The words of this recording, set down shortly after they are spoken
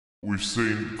We've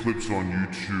seen clips on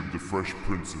YouTube, the Fresh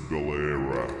Prince of Bel-Air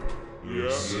rap.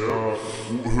 Yes. Yeah.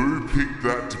 Who picked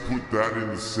that to put that in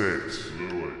the set?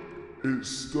 It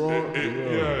was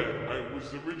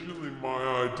originally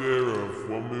my idea of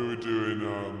when we were doing,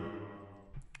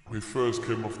 we first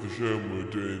came off the show and we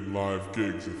were doing live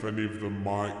gigs. If any of the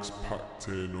mics packed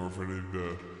in or if any of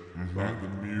the, like the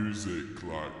music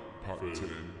packed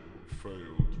in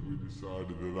failed, we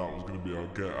decided that was going to be our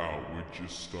get out. We'd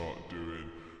just start doing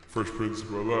Fresh Prince of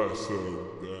Bel-Air, so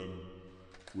then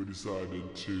we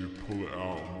decided to pull it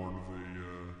out on one of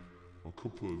the, a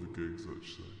couple of the gigs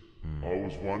actually. I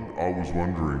was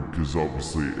wondering, because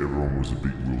obviously everyone was a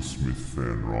big Will Smith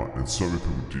fan, right? And so many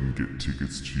people didn't get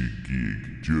tickets to your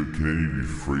gig. Can any of you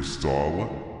freestyle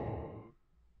it?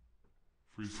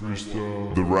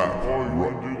 Freestyle? The rap. Oh, you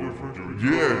want to do the freestyle?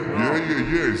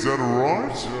 Yeah. Is that alright?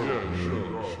 Yeah,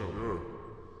 sure.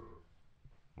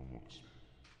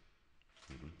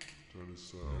 Turn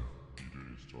this out. You do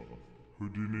your style. Who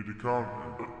do you need to count?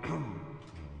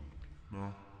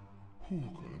 No? Ooh,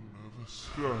 God, I'm nervous.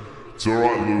 Yeah. It's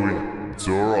alright, Louie. It's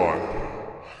alright.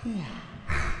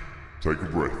 Take a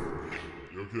breath.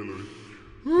 You okay, Louie?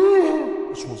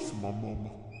 This one's for my mama.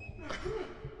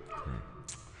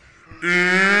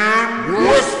 In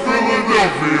West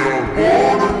Philadelphia,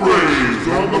 born and raised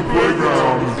on the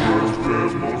playground is where I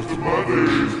spent most of my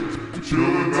days.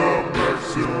 Chillin out,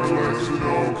 maxin, relaxin,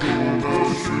 all cool. No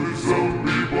shooting some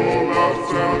b-ball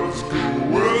outside of school.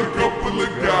 Well, a couple of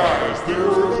guys, they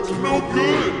were up to no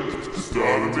good.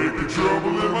 Started making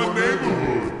trouble in my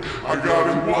neighborhood. I got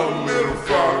in one little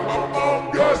fight, my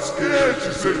mom got scared.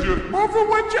 She said, "You're moving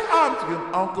with your auntie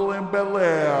and uncle in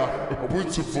Bel-Air." I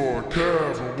went to for a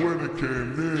cab, and when it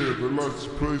came near, the lights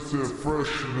place said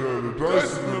fresh and had the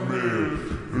dice in the mirror.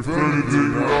 If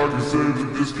anything, I could say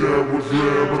that this cab was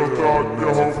rare, but I thought,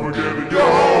 you're home, forget it, you're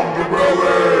home to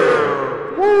Bel-Air.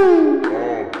 Woo!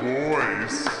 Oh,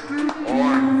 boys,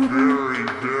 I'm very,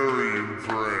 very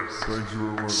impressed. Thank you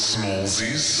very much.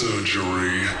 𝒓𝒆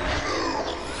surgery.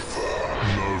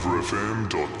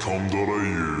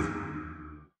 𝑭𝒓𝒆.com.au